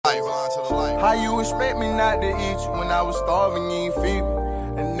How you expect me not to eat you when I was starving, you ain't feed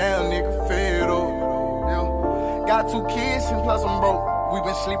me? And now nigga fed up. Yeah. Got 2 kids and plus I'm broke. We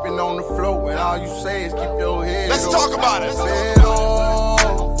been sleeping on the floor and all you say is keep your head Let's up. talk about it. Fed up.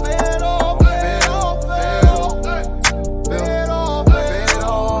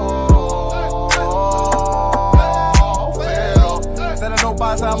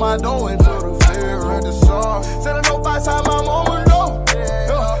 By the time I know into the fear and the song. Said I know by the time I'm on the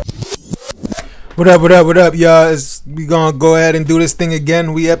What up, y'all? We gonna go ahead and do this thing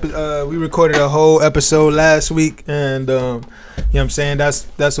again. We recorded a whole episode last week, and you know what I'm saying, that's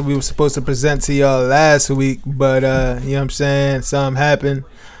what we were supposed to present to y'all last week, but you know what I'm saying, something happened,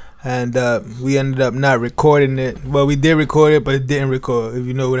 and we ended up not recording it. Well, we did record it, but it didn't record, if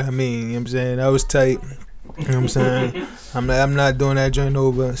you know what I mean. You know what I'm saying? That was tight. You know what I'm saying? I'm not doing that joint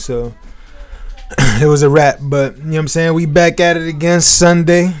over, so it was a wrap. But you know what I'm saying, we back at it again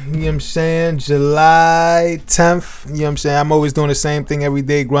Sunday. You know what I'm saying, July 10th. You know what I'm saying, I'm always doing the same thing every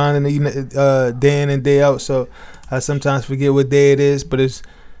day, grinding day in and day out. So I sometimes forget what day it is, but it's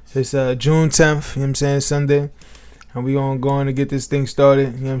June 10th. You know what I'm saying, Sunday, and we gonna go on and get this thing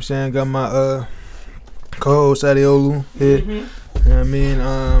started. You know what I'm saying, got my co-host Adeolu here. Mm-hmm. You know what I mean?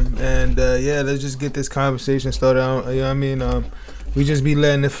 Yeah, let's just get this conversation started. You know what I mean? We just be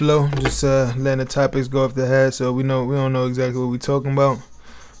letting it flow, just letting the topics go off the head, so we don't know exactly what we talking about,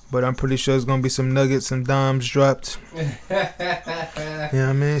 but I'm pretty sure it's gonna be some nuggets, some dimes dropped. You know what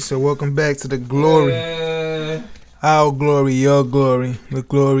I mean? So welcome back to the glory. Our glory, your glory, the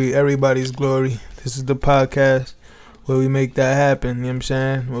glory, everybody's glory. This is the podcast where we make that happen. You know what I'm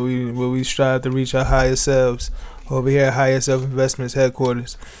saying? Where we strive to reach our higher selves. Over here at Higher Self Investments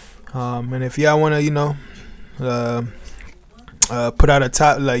headquarters. And if y'all want to, put out a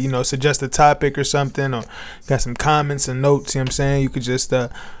top, like, suggest a topic or something, or got some comments and notes, you know what I'm saying, you could just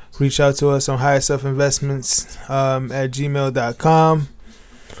reach out to us on Higher Self Investments at gmail.com.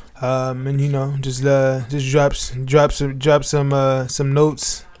 And just drop some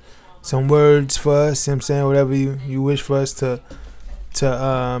notes, some words for us, you know what I'm saying, whatever you wish for us to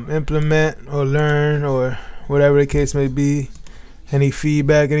implement or learn, or whatever the case may be. Any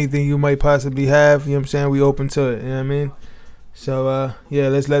feedback, anything you might possibly have, you know what I'm saying, we open to it, you know what I mean? So yeah,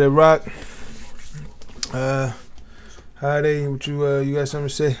 let's let it rock. Howdy, what you got something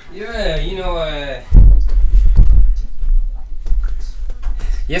to say? Yeah,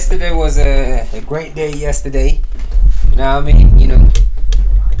 yesterday was a great day yesterday. You know what I mean?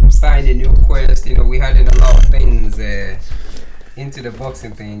 Starting a new quest, we had in a lot of things into the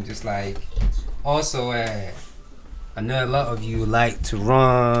boxing thing, just like also I know a lot of you like to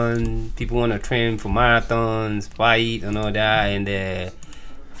run, people want to train for marathons, fight and all that, and I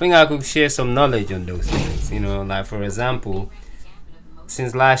think I could share some knowledge on those things. Like for example,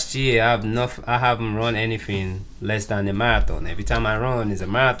 since last year I haven't run anything less than a marathon. Every time I run is a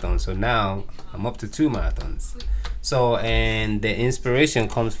marathon, so now I'm up to 2 marathons. So, and the inspiration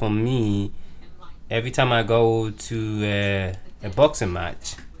comes from me every time I go to a boxing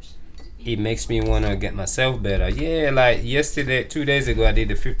match. It makes me want to get myself better. Yeah, like yesterday, 2 days ago, I did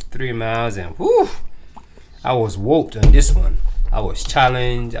the 53 miles, and whew, I was whooped on this one. I was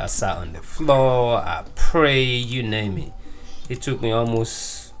challenged. I sat on the floor. I prayed, you name it. It took me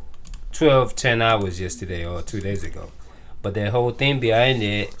almost 10 hours yesterday or 2 days ago. But the whole thing behind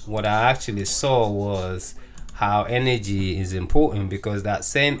it, what I actually saw was how energy is important, because that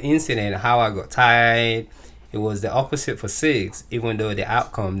same incident, how I got tired, it was the opposite for Six, even though the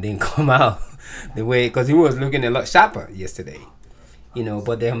outcome didn't come out the way, because he was looking a lot sharper yesterday.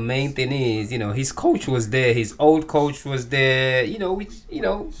 But the main thing is, his coach was there, his old coach was there, which, you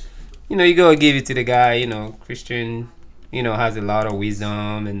gotta give it to the guy, Christian, has a lot of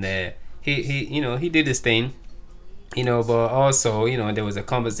wisdom, and he did his thing, but also, there was a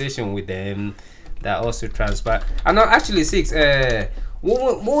conversation with them that also transpired. I know, actually, Six,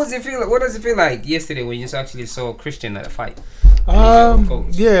 what was it feel like? What does it feel like yesterday when you actually saw Christian at a fight?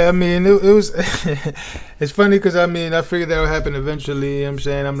 Yeah, I mean, it was. It's funny because I figured that would happen eventually. You know what I'm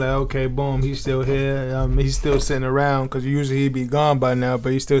saying, I'm like, okay, boom, he's still here. He's still sitting around, because usually he'd be gone by now,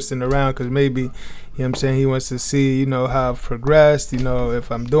 but he's still sitting around because maybe, you know what I'm saying, he wants to see, how I've progressed,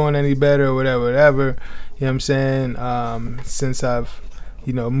 if I'm doing any better or whatever. You know what I'm saying? Since I've,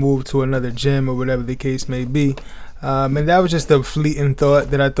 moved to another gym or whatever the case may be. And that was just a fleeting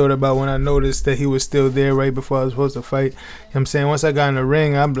thought that I thought about when I noticed that he was still there right before I was supposed to fight. You know what I'm saying? Once I got in the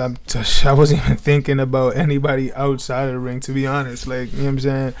ring, I wasn't even thinking about anybody outside of the ring, to be honest. Like, you know what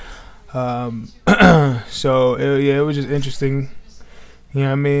I'm saying? So, it was just interesting. You know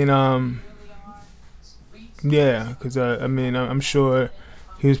what I mean? Yeah, because, I'm sure,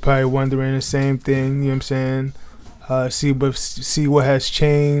 he was probably wondering the same thing. You know what I'm saying? See what has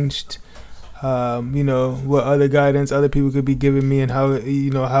changed. You know, what other guidance other people could be giving me, and how, you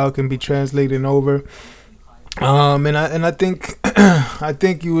know, how it can be translated over. And I think I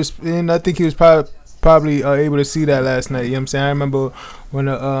think he was probably able to see that last night. You know what I'm saying? I remember when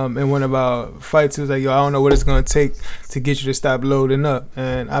in one of our fights, he was like, yo, I don't know what it's gonna take to get you to stop loading up.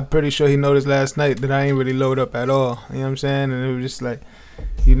 And I'm pretty sure he noticed last night that I ain't really load up at all. You know what I'm saying? And it was just like,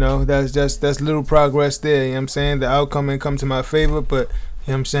 you know, that's little progress there. You know what I'm saying? The outcome ain't come to my favor, but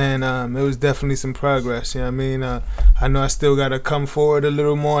you know what I'm saying? It was definitely some progress. You know what I mean? I know I still got to come forward a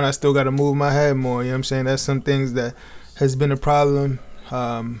little more, and I still got to move my head more. You know what I'm saying? That's some things that has been a problem,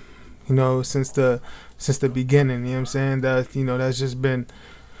 you know, since the beginning. You know what I'm saying? That, you know, that's just been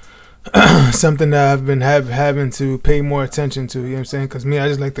something that I've been having to pay more attention to. You know what I'm saying? Because me, I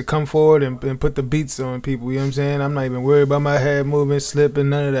just like to come forward and put the beats on people. You know what I'm saying? I'm not even worried about my head moving,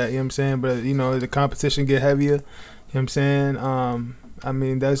 slipping, none of that. You know what I'm saying? But, you know, the competition get heavier. You know what I'm saying? I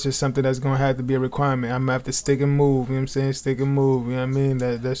mean, that's just something that's going to have to be a requirement. I'm going to have to stick and move, you know what I'm saying? Stick and move, you know what I mean?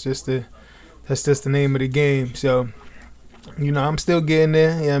 That's just the name of the game. So, you know, I'm still getting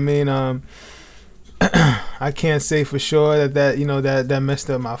there, you know what I mean? I can't say for sure that you know, that messed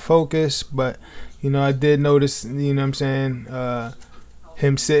up my focus, but, you know, I did notice, you know what I'm saying,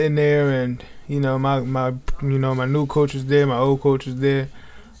 him sitting there, and, you know, my new coach was there, my old coach was there.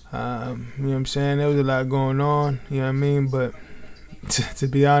 You know what I'm saying? There was a lot going on, you know what I mean? But to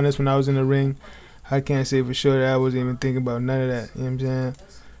be honest, when I was in the ring, I can't say for sure that I wasn't even thinking about none of that, you know what I'm saying,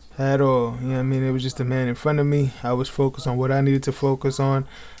 at all. You know what I mean? It was just a man in front of me. I was focused on what I needed to focus on. You know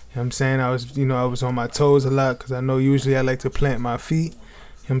what I'm saying? I was on my toes a lot, because I know usually I like to plant my feet. You know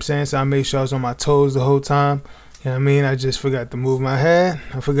what I'm saying? So I made sure I was on my toes the whole time. You know what I mean? I just forgot to move my head.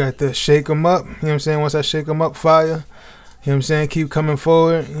 I forgot to shake them up. You know what I'm saying? Once I shake them up, fire. You know what I'm saying? Keep coming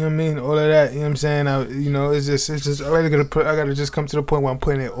forward. You know what I mean? All of that. You know what I'm saying? I gotta just come to the point where I'm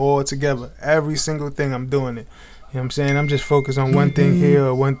putting it all together. Every single thing, I'm doing it. You know what I'm saying? I'm just focused on one thing here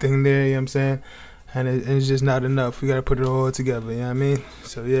or one thing there. You know what I'm saying? And it's just not enough. We gotta put it all together. You know what I mean?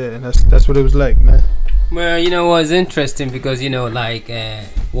 So yeah, and that's what it was like, man. Well, you know what's interesting, because, you know, like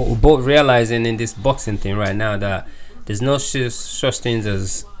what we're both realizing in this boxing thing right now, that there's no such things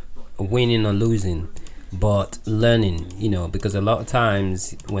as winning or losing, but learning, you know, because a lot of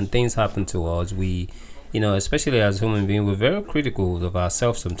times when things happen to us, we, you know, especially as human beings, we're very critical of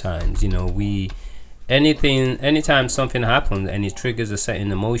ourselves sometimes. You know, anytime something happens and it triggers a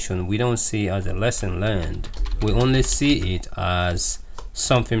certain emotion, we don't see it as a lesson learned. We only see it as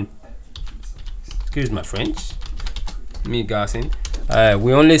something, excuse my French, me gassing.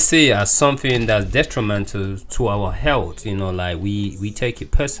 We only see it as something that's detrimental to our health, you know, like we take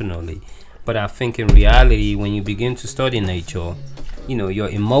it personally. But I think in reality, when you begin to study nature, you know, your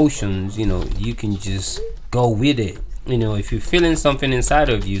emotions, you know, you can just go with it. You know, if you're feeling something inside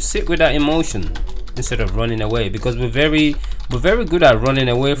of you, sit with that emotion instead of running away, because we're very good at running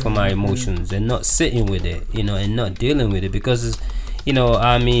away from our emotions and not sitting with it, you know, and not dealing with it. Because, you know,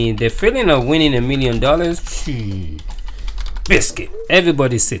 I mean, the feeling of winning $1 million, biscuit.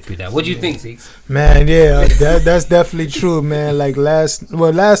 Everybody sit with that. What do you think, Six? Man, yeah, that's definitely true, man. Like last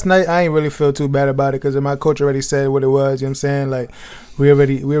night, I ain't really feel too bad about it, because my coach already said what it was. You know what I'm saying? Like we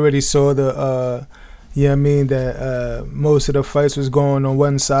already saw the you know what I mean, that most of the fights was going on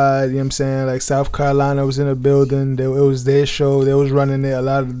one side. You know what I'm saying? Like South Carolina was in the building. It was their show. They was running it. A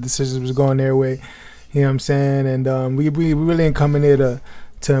lot of the decisions was going their way. You know what I'm saying? And we really ain't coming there to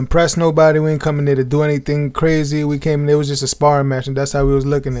impress nobody. We ain't coming there to do anything crazy. We came in, it was just a sparring match, and that's how we was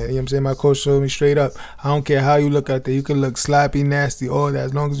looking at it. You know what I'm saying? My coach showed me straight up, I don't care how you look out there. You can look sloppy, nasty, all that,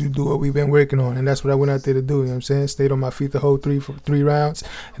 as long as you do what we've been working on. And that's what I went out there to do. You know what I'm saying? Stayed on my feet the whole three rounds.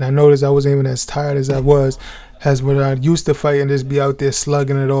 And I noticed I wasn't even as tired as I was as when I used to fight and just be out there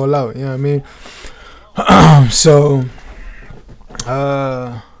slugging it all out. You know what I mean?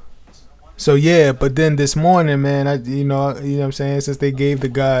 So yeah, but then this morning, man, you know what I'm saying, since they gave the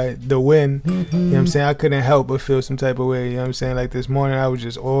guy the win, you know what I'm saying, I couldn't help but feel some type of way. You know what I'm saying? Like this morning, I was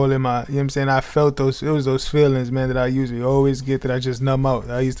just all in my, you know what I'm saying, I felt those feelings, man, that I usually always get, that I just numb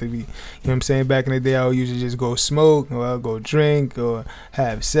out. I used to be, you know what I'm saying, back in the day, I would usually just go smoke, or I'll go drink, or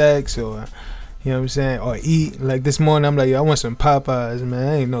have sex, or, you know what I'm saying, or eat. Like this morning, I'm like, yo, I want some Popeyes, man.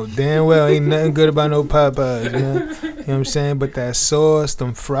 I ain't know damn well, ain't nothing good about no Popeyes, man. You know what I'm saying? But that sauce,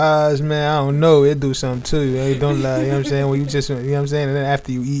 them fries, man, I don't know, it do something to you. Hey, don't lie, you know what I'm saying? When you just, you know what I'm saying? And then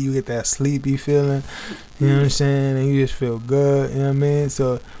after you eat, you get that sleepy feeling, you know what I'm saying? And you just feel good, you know what I mean?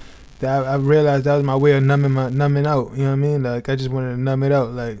 So I realized that was my way of numbing out, you know what I mean? Like, I just wanted to numb it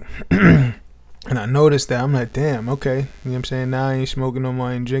out, like, And I noticed that. I'm like, damn, okay. You know what I'm saying? Now I ain't smoking no more,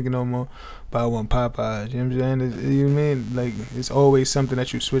 I ain't drinking no more. But I want Popeyes. You know what I'm saying? You know what I mean? Like, it's always something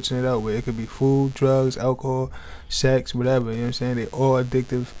that you're switching it out with. It could be food, drugs, alcohol, sex, whatever. You know what I'm saying? They all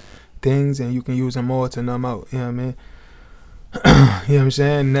addictive things, and you can use them all to numb out. You know what I mean? You know what I'm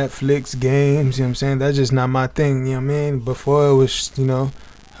saying? Netflix, games, you know what I'm saying? That's just not my thing, you know what I mean? Before it was, you know,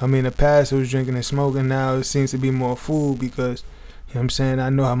 I mean, in the past it was drinking and smoking. Now it seems to be more food because, you know what I'm saying, I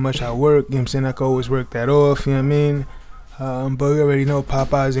know how much I work, you know what I'm saying? I can always work that off, you know what I mean? But we already know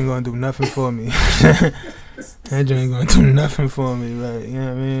Popeyes ain't gonna do nothing for me. That joint ain't gonna do nothing for me, like, you know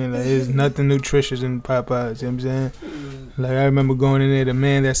what I mean? Like, there's nothing nutritious in Popeyes, you know what I'm saying? Like, I remember going in there, the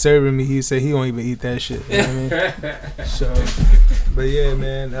man that serving me, he said he don't even eat that shit, you know what I mean? So, but yeah,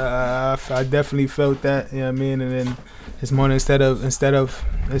 man, I definitely felt that, you know what I mean? And then this morning, instead of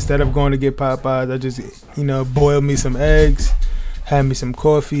going to get Popeyes, I just, you know, boiled me some eggs, had me some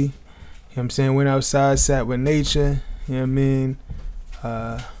coffee, you know what I'm saying? Went outside, sat with nature, you know what I mean?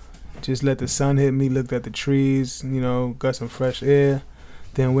 Just let the sun hit me, looked at the trees, you know, got some fresh air.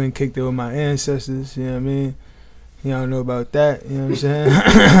 Then went and kicked it with my ancestors, you know what I mean? Y'all know about that, you know what I'm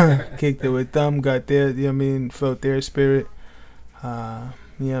saying? Kicked it with them, got their, you know what I mean, felt their spirit. You know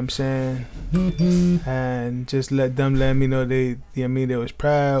what I'm saying? And just let me know they, you know what I mean, they was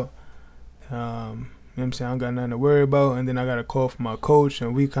proud. You know what I'm saying? I don't got nothing to worry about. And then I got a call from my coach,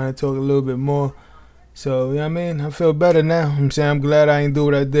 and we kind of talked a little bit more. So, you know what I mean? I feel better now. I'm saying I'm glad I ain't do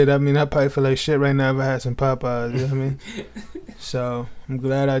what I did. I mean, I probably feel like shit right now if I had some Popeyes, you know what I mean? So, I'm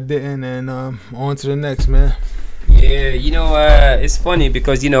glad I didn't, and on to the next, man. Yeah, you know, it's funny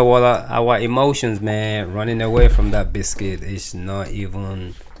because, you know, our emotions, man, running away from that biscuit is not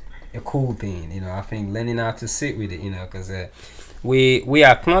even a cool thing. You know, I think learning how to sit with it, you know, because we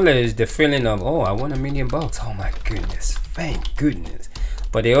acknowledge the feeling of, oh, I won $1 million. Oh, my goodness. Thank goodness.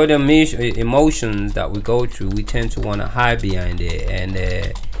 But the other emotions that we go through, we tend to want to hide behind it. And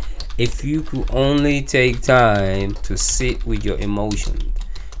if you could only take time to sit with your emotions,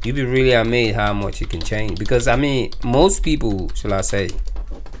 you'd be really amazed how much you can change. Because, I mean, most people, shall I say,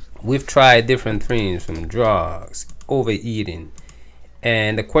 we've tried different things from drugs, overeating.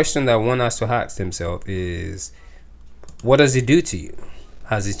 And the question that one has to ask themselves is, what does it do to you?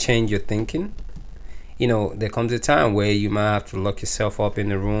 Has it changed your thinking? You know, there comes a time where you might have to lock yourself up in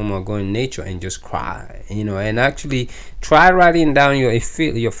the room or go in nature and just cry, you know, and actually try writing down your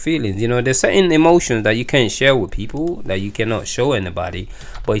feelings. You know, there's certain emotions that you can't share with people, that you cannot show anybody.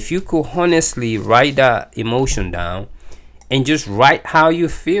 But if you could honestly write that emotion down and just write how you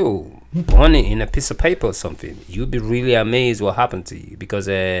feel on it in a piece of paper or something, you'd be really amazed what happened to you. Because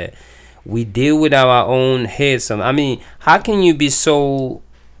we deal with our own heads. I mean, how can we be so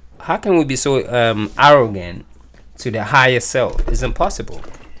arrogant to the higher self? It's impossible.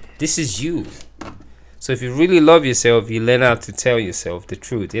 This is you. So if you really love yourself, you learn how to tell yourself the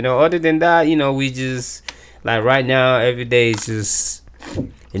truth. You know, other than that, you know, we just, like right now, every day is just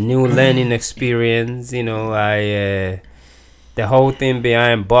a new learning experience. You know, the whole thing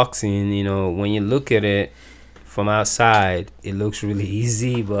behind boxing, you know, when you look at it from outside, it looks really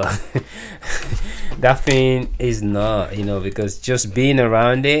easy, but that thing is not, you know, because just being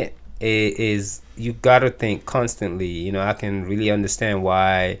around it is, you gotta think constantly. You know, I can really understand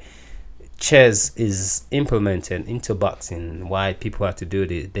why chess is implemented into boxing, why people have to do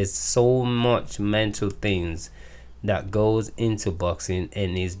this. There's so much mental things that goes into boxing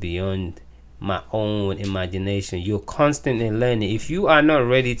and is beyond my own imagination. You're constantly learning. If you are not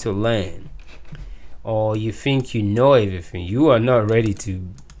ready to learn, or you think you know everything, you are not ready to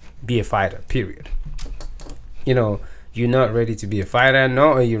be a fighter, period. You know, you're not ready to be a fighter,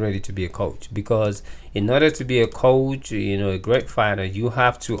 nor are you ready to be a coach. Because in order to be a coach, you know, a great fighter, you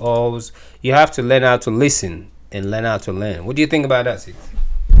have to learn how to listen and learn how to learn. What do you think about that, Six?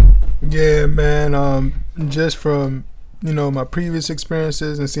 Yeah, man, just from, you know, my previous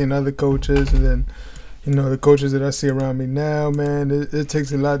experiences and seeing other coaches, and then, you know, the coaches that I see around me now, man, it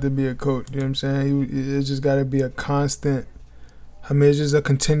takes a lot to be a coach. You know what I'm saying? It's just got to be a constant, I mean, it's just a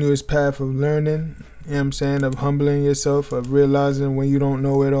continuous path of learning, you know what I'm saying, of humbling yourself, of realizing when you don't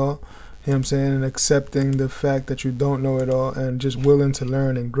know it all, you know what I'm saying, and accepting the fact that you don't know it all, and just willing to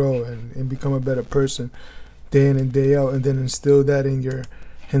learn and grow and become a better person day in and day out, and then instill that in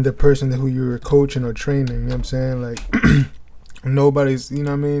the person who you're coaching or training, you know what I'm saying? Like, nobody's, you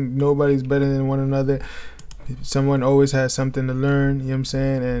know what I mean, nobody's better than one another. Someone always has something to learn, you know what I'm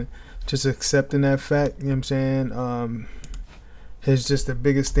saying? And just accepting that fact, you know what I'm saying, is just the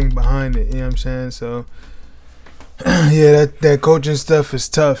biggest thing behind it, you know what I'm saying? So Yeah, that coaching stuff is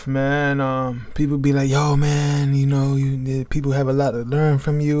tough, man. People be like, "Yo, man, people have a lot to learn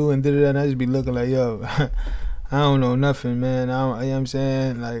from you," and da da. And I just be looking like, "Yo, I don't know nothing, man. I don't, you know what I'm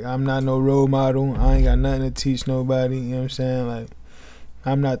saying? Like, I'm not no role model. I ain't got nothing to teach nobody. You know what I'm saying? Like,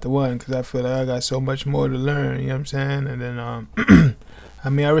 I'm not the one because I feel like I got so much more to learn. You know what I'm saying? And then, I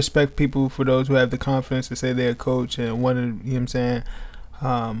mean, I respect people for those who have the confidence to say they're a coach and wanting, you know what I'm saying,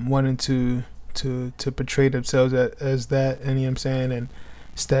 wanting to portray themselves as that, and you know what I'm saying, and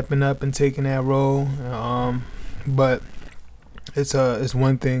stepping up and taking that role. But it's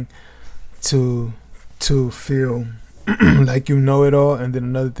one thing to feel like you know it all, and then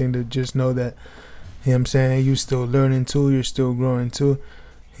another thing to just know that, you know what I'm saying, you still learning too, you're still growing too,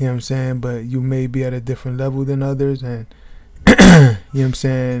 you know what I'm saying, but you may be at a different level than others, and you know what I'm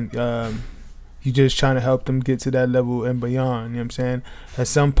saying, you just trying to help them get to that level and beyond, you know what I'm saying. At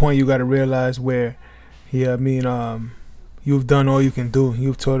some point you got to realize where, you've done all you can do.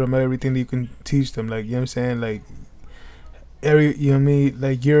 You've taught them everything that you can teach them, like, you know what I'm saying, like, you know what I mean,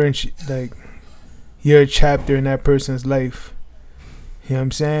 like, you're a chapter in that person's life. You know what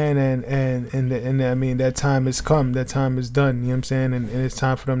I'm saying? And I mean, that time has come. That time is done. You know what I'm saying? And it's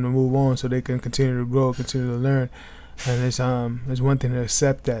time for them to move on so they can continue to grow, continue to learn. And it's one thing to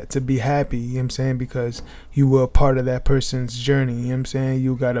accept that, to be happy, you know what I'm saying, because you were a part of that person's journey. You know what I'm saying?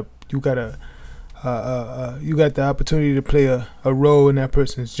 You got the opportunity to play a role in that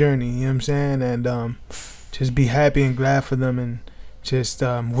person's journey, you know what I'm saying? And just be happy and glad for them, and just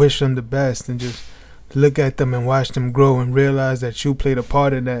wish them the best, and just look at them and watch them grow and realize that you played a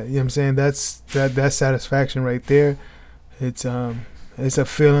part in that. You know what I'm saying? That's satisfaction right there. It's a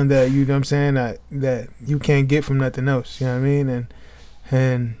feeling that, you know what I'm saying, that you can't get from nothing else. You know what I mean?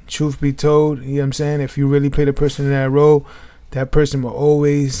 And truth be told, you know what I'm saying, if you really play the person in that role, that person will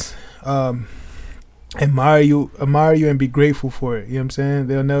always admire you and be grateful for it. You know what I'm saying?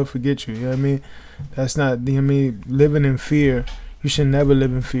 They'll never forget you. You know what I mean? That's not, you know what I mean, living in fear. You should never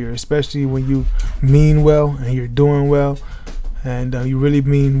live in fear, especially when you mean well and you're doing well, and you really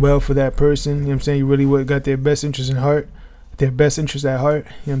mean well for that person. You know what I'm saying? You really got their best interest at heart. You know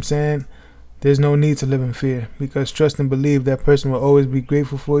what I'm saying? There's no need to live in fear, because trust and believe that person will always be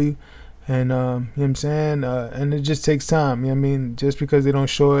grateful for you. And you know what I'm saying? And it just takes time. You know what I mean? Just because they don't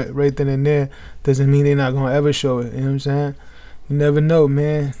show it right then and there doesn't mean they're not going to ever show it. You know what I'm saying? You never know,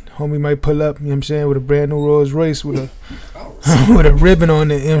 man. Homie might pull up, you know what I'm saying, with a brand new Rolls Royce with a with a ribbon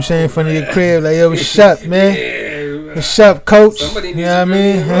on it, you know what I'm saying, in front of your crib. Like, yo, what's up, man? What's up, coach? You know what I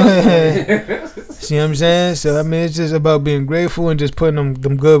mean? See what I'm saying? So, I mean, it's just about being grateful and just putting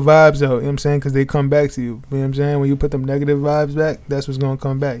them good vibes out, you know what I'm saying, because they come back to you. You know what I'm saying? When you put them negative vibes back, that's what's going to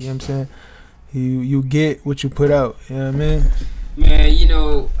come back, you know what I'm saying? You get what you put out, you know what I mean? Man, you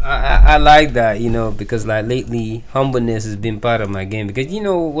know, I like that, you know, because like lately humbleness has been part of my game. Because, you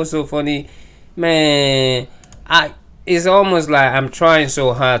know what's so funny, man, it's almost like I'm trying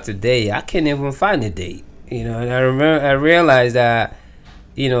so hard today, I can't even find a date, you know. And I realized that,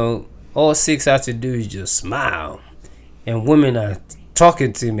 you know, all 6 I have to do is just smile, and women are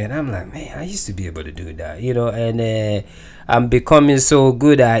talking to me, and I'm like, man, I used to be able to do that, you know. And I'm becoming so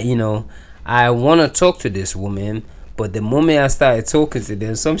good at, you know, I want to talk to this woman. But the moment I started talking to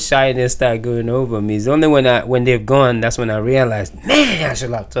them, some shyness started going over me. It's only when they've gone, that's when I realized, man, I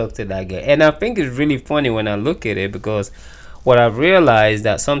should have talked to that guy. And I think it's really funny when I look at it, because what I've realized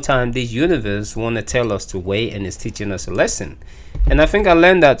that sometimes this universe want to tell us to wait, and it's teaching us a lesson. And I think I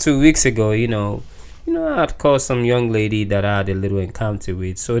learned that 2 weeks ago. You know, I had called some young lady that I had a little encounter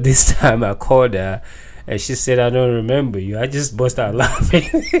with. So this time I called her, and she said, I don't remember you. I just bust out laughing.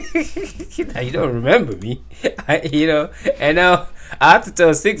 You don't remember me? You know, and now I had to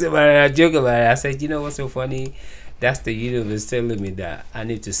tell 6 about it, and I joke about it. I said, you know what's so funny? That's the universe telling me that I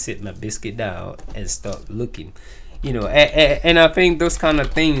need to sit my biscuit down and start looking. You know, and I think those kind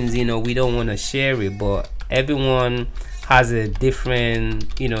of things, you know, we don't want to share it, but everyone has a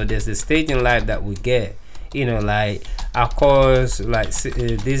different, you know, there's a stage in life that we get. You know, like, of course, like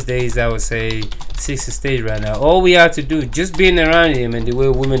these days, I would say 60 stage right now. All we have to do, just being around him and the way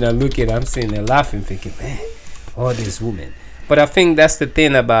women are looking, I'm sitting there laughing, thinking, man, all these women. But I think that's the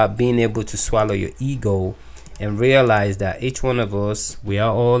thing about being able to swallow your ego and realize that each one of us, we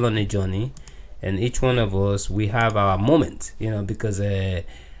are all on a journey, and each one of us, we have our moment. You know, because I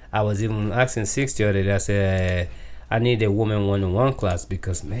was even asking 60 the other day, I said, I need a woman one-on-one class,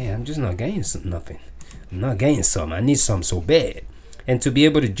 because, man, I'm just not getting nothing. I'm not getting some. I need some so bad. And to be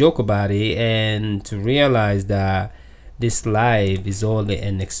able to joke about it, and to realize that this life is all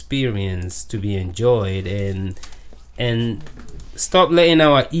an experience to be enjoyed, and stop letting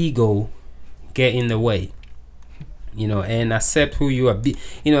our ego get in the way. and accept who you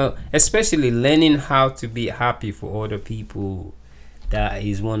are. Especially learning how to be happy for other people. That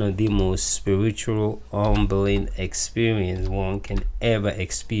is one of the most spiritual, humbling experience one can ever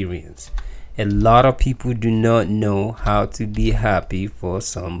experience. A lot of people do not know how to be happy for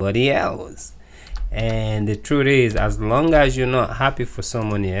somebody else. And the truth is, as long as you're not happy for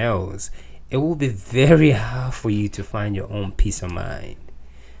someone else, it will be very hard for you to find your own peace of mind.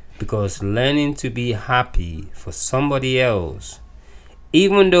 Because learning to be happy for somebody else,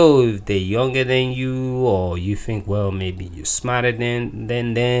 even though if they're younger than you, or you think, well, maybe you're smarter than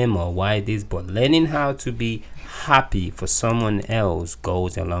them, or why this, but learning how to be happy for someone else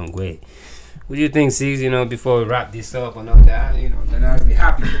goes a long way. What do you think, Six? Before we wrap this up and all that, learn how to be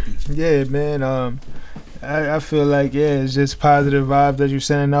happy for people. Yeah, man. I feel like, it's just positive vibes that you're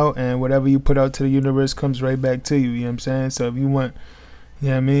sending out, and whatever you put out to the universe comes right back to you. You know what I'm saying? So if you want,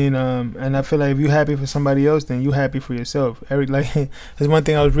 and I feel like if you're happy for somebody else, then you happy for yourself. There's one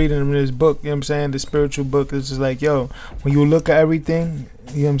thing I was reading in this book, the spiritual book. It's just like, when you look at everything,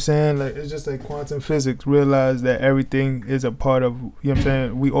 like it's just like quantum physics. Realize that everything is a part of,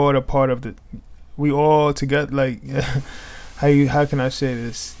 we all a part of we all together, like, how can I say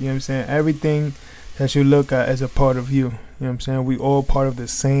this? Everything that you look at is a part of you. We all part of the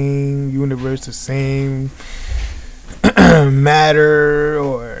same universe, the same matter,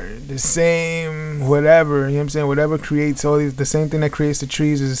 or the same whatever. Whatever creates all these, the same thing that creates the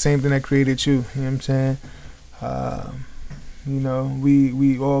trees is the same thing that created you.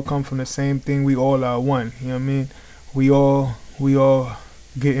 We all come from the same thing. We all are one. We all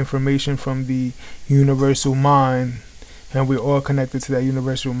get information from the universal mind, and we're all connected to that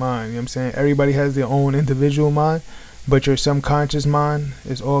universal mind. Everybody has their own individual mind, but your subconscious mind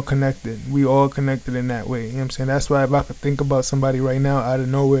is all connected. We all connected in that way. That's why if I could think about somebody right now out of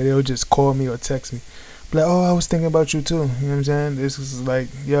nowhere, they'll just call me or text me. Be like, oh, I was thinking about you too. This is like,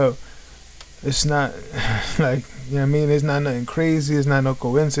 it's not like, it's not nothing crazy. It's not no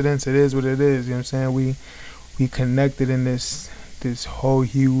coincidence. It is what it is. We connected in this whole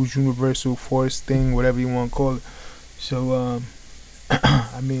huge universal force thing, whatever you want to call it. So,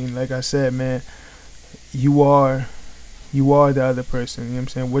 like I said, man, you are the other person.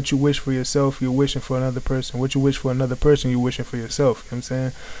 What you wish for yourself, you're wishing for another person. What you wish for another person, you're wishing for yourself. I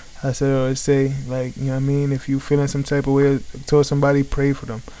said, I always say, like, if you feeling some type of way towards somebody, pray for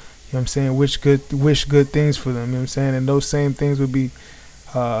them. Wish good things for them. And those same things would be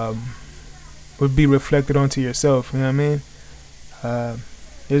reflected onto yourself.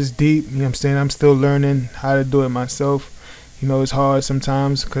 It's deep. I'm still learning how to do it myself. It's hard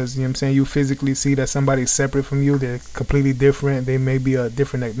sometimes because, you physically see that somebody's separate from you. They're completely different. They may be a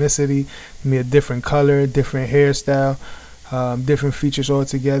different ethnicity, maybe a different color, different hairstyle, different features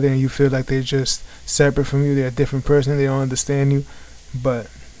altogether, and you feel like they're just separate from you. They're a different person. They don't understand you. But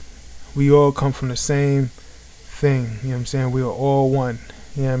we all come from the same thing. We are all one.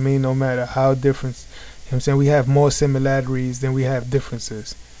 No matter how different. We have more similarities than we have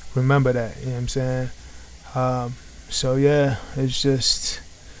differences. Remember that. So it's just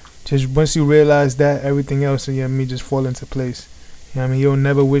once you realize that, everything else just fall into place. You'll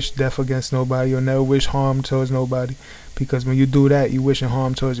never wish death against nobody. You'll never wish harm towards nobody, because when you do that, you wishing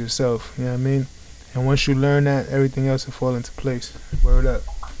harm towards yourself. And once you learn that, everything else will fall into place. Word up.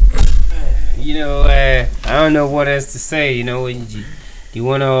 I don't know what else to say. You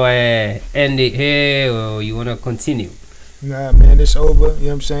want to end it here, or you want to continue? Nah, man, it's over.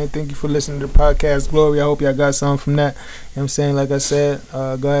 Thank you for listening to the podcast, Glory. I hope y'all got something from that. Like I said,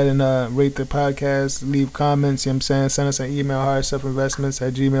 go ahead and rate the podcast, leave comments. Send us an email,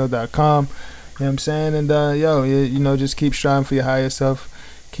 higherselfinvestments@gmail.com. And just keep striving for your higher self.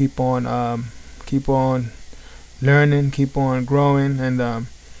 Keep on learning, keep on growing, and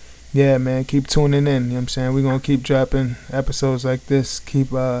man, keep tuning in. We're gonna keep dropping episodes like this.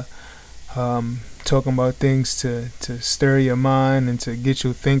 Keep talking about things to stir your mind and to get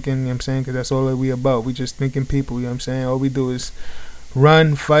you thinking. Because that's all that we about. We just thinking people. All we do is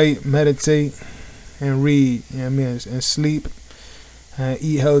run, fight, meditate, and read. And sleep and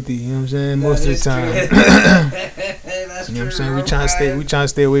eat healthy. Most of the time. That's true. We trying to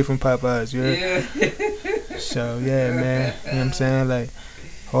stay away from Popeyes. Yeah. So man. Like,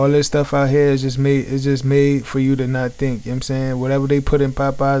 all this stuff out here is just made for you to not think. Whatever they put in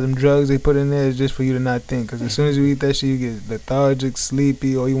Popeyes, them drugs they put in there, is just for you to not think. Because as soon as you eat that shit, you get lethargic,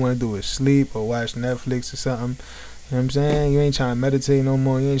 sleepy. All you want to do is sleep or watch Netflix or something. You ain't trying to meditate no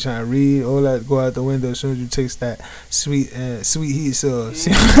more. You ain't trying to read. All that go out the window as soon as you taste that sweet heat sauce.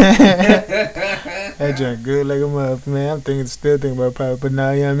 That junk good like a motherfucker, man. I'm still thinking about Popeyes. But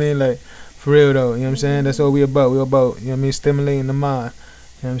now, like, For real though, you know what I'm saying? That's what we about. We about, you know what I mean, stimulating the mind.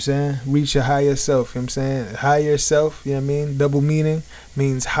 You know what I'm saying? Reach your higher self, you know what I'm saying? Higher self, you know what I mean? Double meaning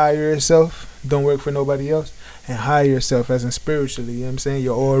means higher yourself. Don't work for nobody else. And higher yourself as in spiritually, you know what I'm saying?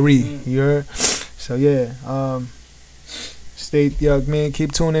 Your Ori, you heard? So yeah, stay, young man,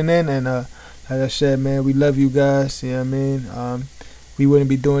 keep tuning in. And like I said, man, we love you guys, you know what I mean? We wouldn't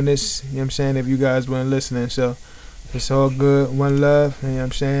be doing this, you know what I'm saying, if you guys weren't listening. So it's all good. One love, you know what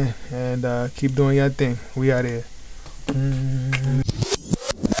I'm saying? And keep doing your thing. We out here.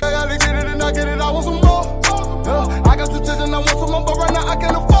 I gotta get it and I get it, I want some more. I got 2 children, I want some more, but right now I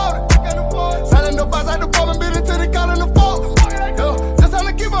can't afford it. Selling the box out the farm and beat it till they call in the fall. Just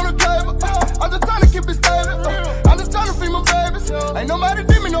trying to keep on the cable. I'm just trying to keep it stable. I'm just trying to feed my babies. Ain't nobody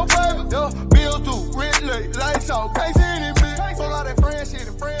did me no favor. Bills due, rent late, lights out, can't see any bitch. So all that friendship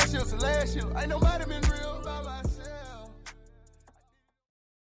and friendships and last year. Ain't nobody